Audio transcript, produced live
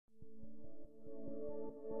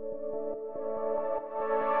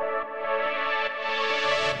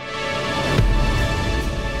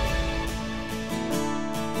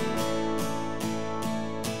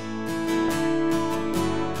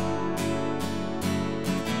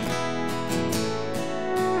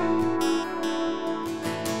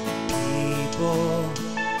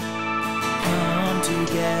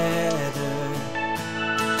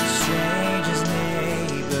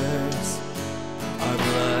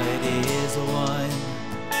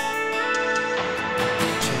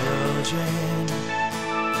children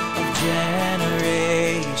of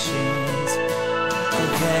generations of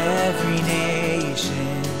every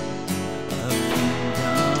nation of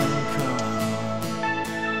kingdom come.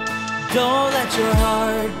 Don't let your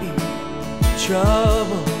heart be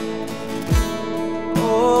troubled.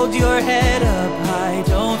 Hold your head up high,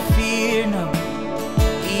 don't fear no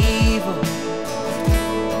evil.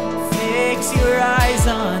 Fix your eyes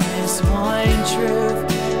on this one truth: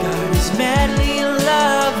 God is madly in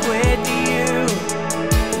love with you.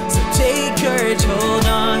 So take courage, hold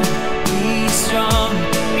on, be strong.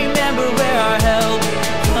 Remember where our help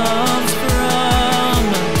comes from.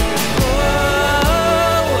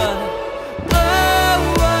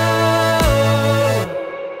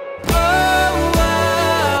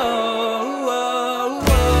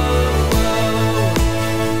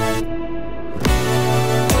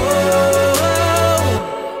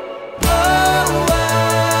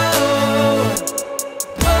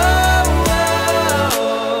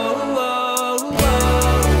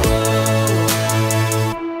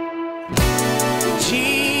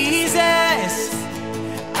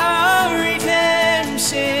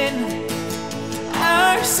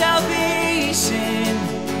 Salvation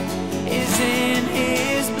is in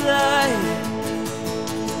His blood.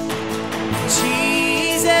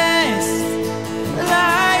 Jesus,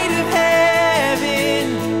 light of heaven,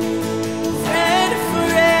 friend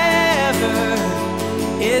forever,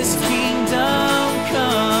 His kingdom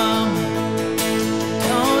come.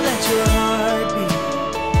 Don't let your heart be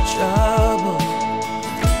troubled.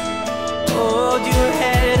 Hold your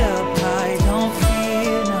head up high, don't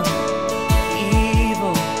fear no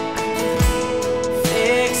evil.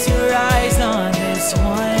 Fix your eyes on this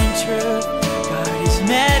one truth: God is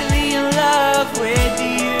madly in love with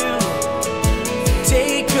you.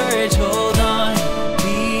 Take courage, hold on,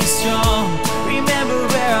 be strong. Remember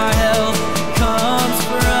where our help comes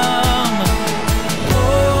from. Oh,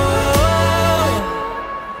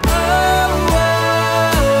 oh, oh,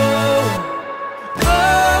 oh,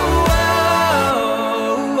 oh,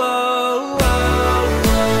 oh,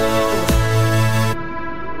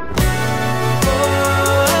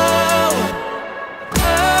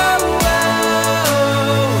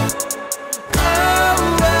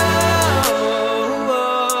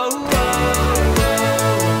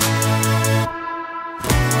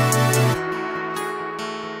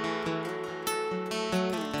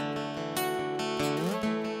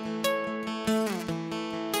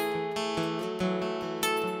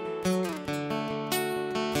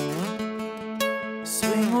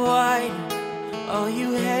 swing wide, all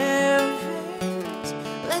you heavens.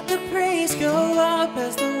 Let the praise go up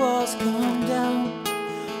as the walls come down.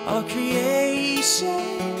 All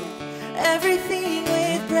creation, everything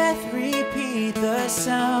with breath, repeat the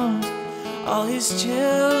sound. All His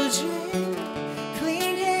children,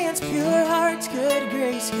 clean hands, pure hearts, good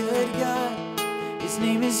grace, good God. His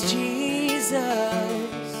name is Jesus.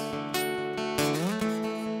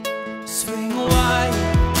 Swing wide,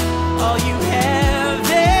 all you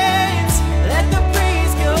heavens, let the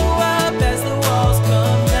praise go up as the walls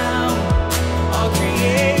come down. All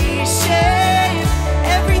creation,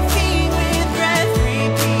 everything with breath,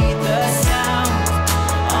 repeat the sound.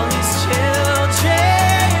 All His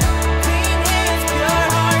children, clean hands, pure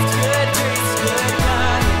hearts, good grace, good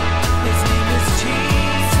God. His name is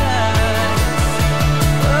Jesus.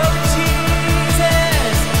 Oh,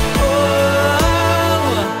 Jesus. Oh,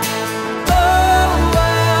 oh,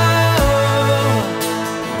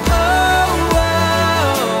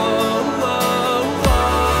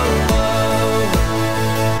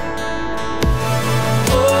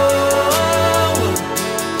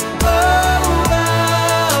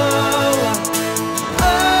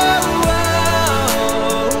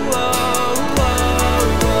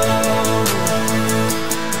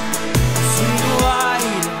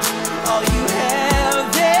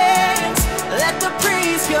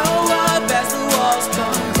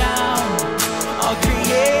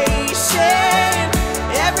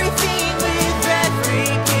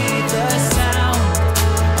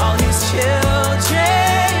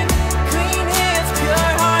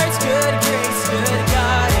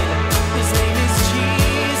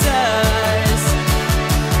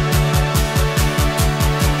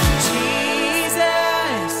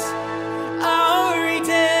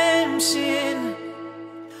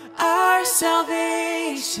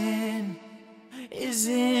 salvation is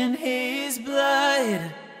in His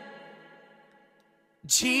blood.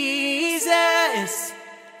 Jesus,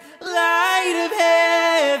 light of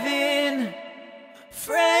heaven,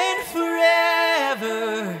 friend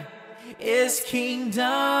forever, His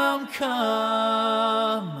kingdom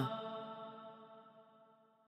come.